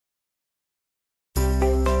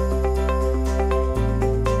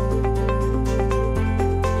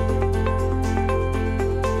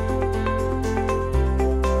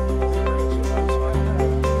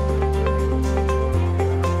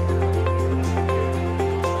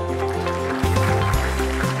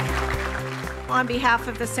On behalf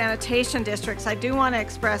of the sanitation districts, I do want to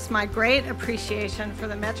express my great appreciation for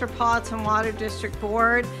the Metropolitan Water District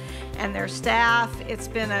Board and their staff. It's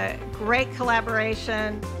been a great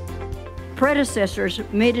collaboration. Predecessors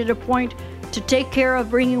made it a point to take care of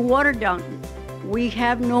bringing water down. We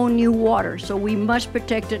have no new water, so we must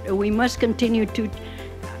protect it, and we must continue to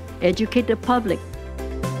educate the public.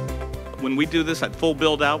 When we do this at full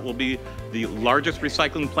build out, we'll be the largest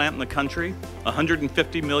recycling plant in the country,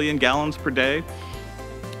 150 million gallons per day,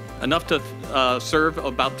 enough to serve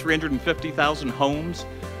about 350,000 homes.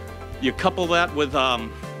 You couple that with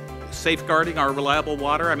safeguarding our reliable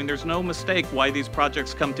water. I mean, there's no mistake why these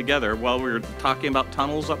projects come together. While we're talking about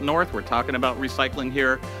tunnels up north, we're talking about recycling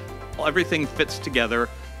here. Everything fits together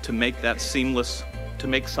to make that seamless, to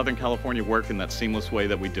make Southern California work in that seamless way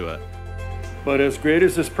that we do it. But as great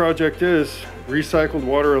as this project is, recycled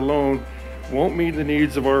water alone won't meet the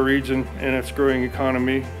needs of our region and its growing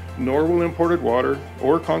economy, nor will imported water,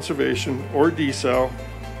 or conservation, or desal,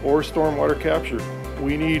 or stormwater capture.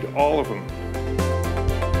 We need all of them.